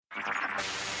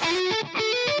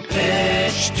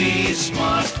HT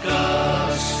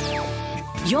Smartcast.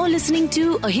 You're listening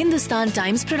to a Hindustan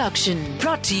Times production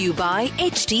brought to you by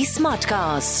HT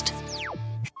Smartcast.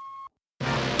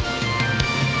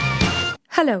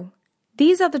 Hello,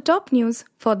 these are the top news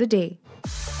for the day.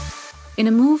 In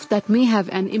a move that may have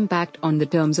an impact on the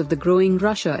terms of the growing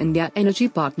Russia-India energy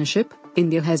partnership,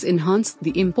 India has enhanced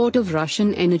the import of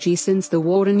Russian energy since the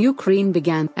war in Ukraine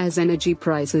began. As energy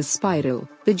prices spiral,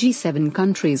 the G7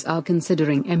 countries are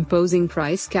considering imposing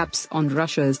price caps on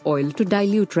Russia's oil to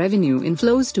dilute revenue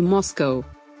inflows to Moscow.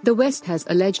 The West has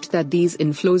alleged that these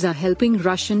inflows are helping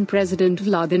Russian President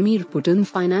Vladimir Putin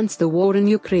finance the war in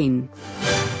Ukraine.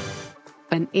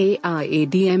 An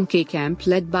AIADMK camp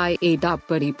led by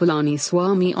Edappadi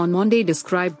Palaniswamy on Monday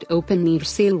described O.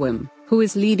 Paneerselvam, who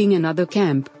is leading another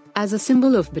camp, as a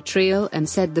symbol of betrayal and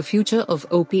said the future of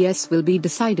OPS will be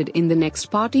decided in the next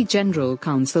Party General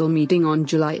Council meeting on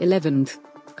July 11.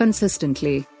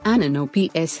 Consistently, Anand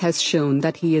OPS has shown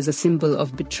that he is a symbol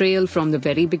of betrayal from the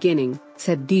very beginning,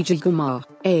 said DJ Kumar,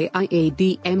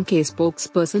 AIADMK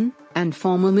spokesperson and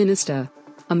former minister.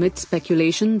 Amid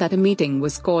speculation that a meeting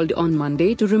was called on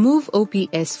Monday to remove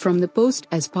OPS from the post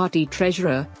as party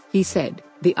treasurer, he said,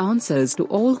 the answers to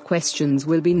all questions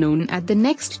will be known at the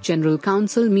next General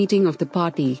Council meeting of the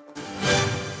party.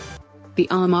 The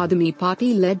Aam Aadmi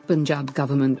Party-led Punjab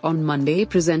government on Monday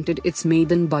presented its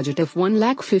maiden budget of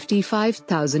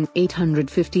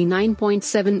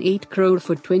 1,55,859.78 crore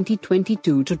for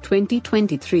 2022 to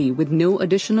 2023 with no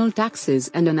additional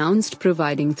taxes and announced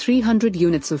providing 300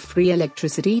 units of free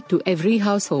electricity to every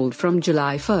household from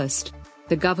July 1.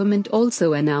 The government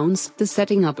also announced the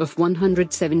setting up of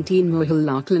 117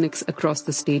 Mohalla clinics across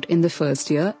the state in the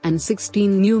first year and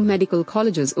 16 new medical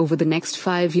colleges over the next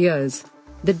 5 years.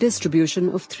 The distribution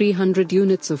of 300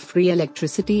 units of free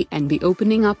electricity and the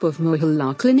opening up of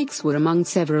Mohalla clinics were among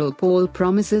several poll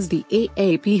promises the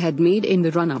AAP had made in the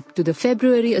run-up to the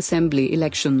February Assembly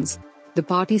elections. The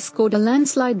party scored a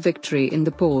landslide victory in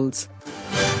the polls.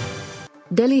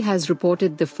 Delhi has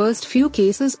reported the first few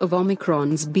cases of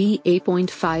Omicron's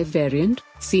BA.5 variant,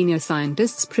 senior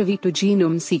scientists privy to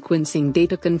genome sequencing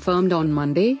data confirmed on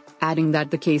Monday, adding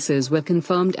that the cases were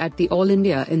confirmed at the All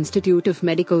India Institute of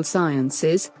Medical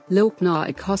Sciences, Lok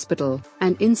Nayak Hospital,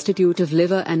 and Institute of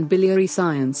Liver and Biliary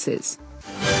Sciences.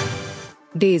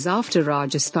 Days after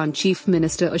Rajasthan Chief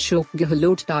Minister Ashok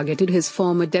Gehlot targeted his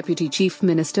former Deputy Chief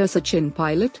Minister Sachin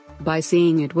Pilot, by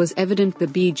saying it was evident the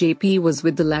BJP was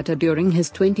with the latter during his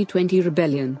 2020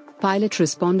 rebellion, Pilot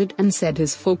responded and said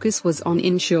his focus was on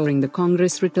ensuring the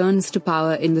Congress returns to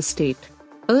power in the state.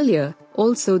 Earlier,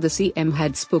 also the CM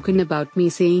had spoken about me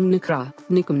saying Nikra,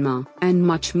 Nikamma, and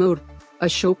much more.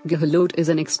 Ashok Gehlot is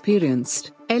an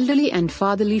experienced, elderly and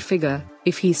fatherly figure.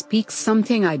 If he speaks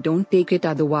something I don't take it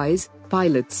otherwise,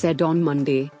 Pilot said on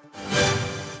Monday.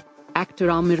 Actor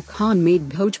Aamir Khan made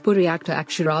Bhojpuri actor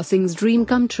Akshara Singh's dream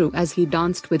come true as he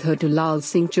danced with her to Lal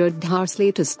Singh Chaddhar's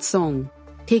latest song.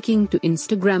 Taking to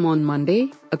Instagram on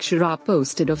Monday, Akshara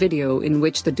posted a video in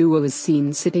which the duo was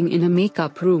seen sitting in a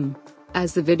makeup room.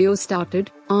 As the video started,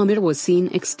 Aamir was seen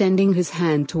extending his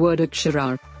hand toward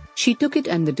Akshara. She took it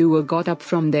and the duo got up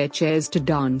from their chairs to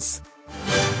dance.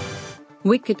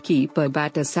 Wicket-keeper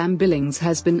batter Sam Billings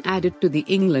has been added to the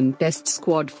England Test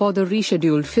squad for the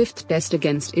rescheduled fifth Test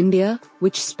against India,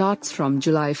 which starts from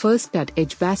July 1 at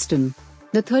Edgbaston.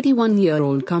 The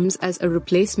 31-year-old comes as a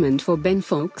replacement for Ben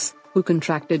Foakes, who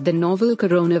contracted the novel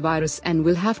coronavirus and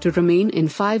will have to remain in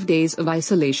 5 days of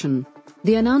isolation.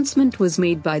 The announcement was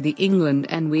made by the England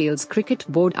and Wales Cricket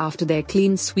Board after their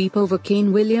clean sweep over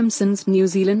Kane Williamson's New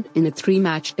Zealand in a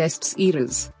 3-match Test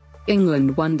series.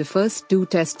 England won the first 2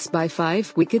 tests by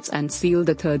 5 wickets and sealed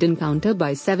the third encounter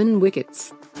by 7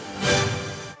 wickets.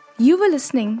 You were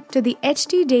listening to the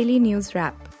HT Daily News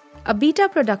Wrap, a beta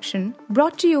production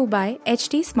brought to you by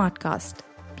HT Smartcast.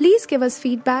 Please give us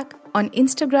feedback on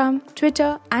Instagram,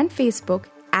 Twitter and Facebook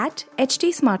at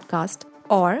HT Smartcast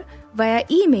or via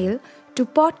email to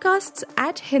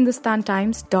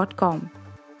podcasts@hindustantimes.com.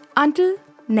 Until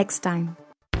next time.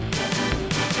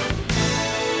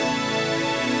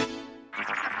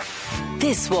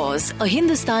 This was a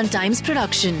Hindustan Times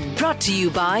production brought to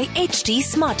you by HT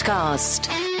Smartcast.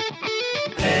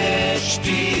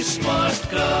 HT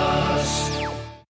Smartcast.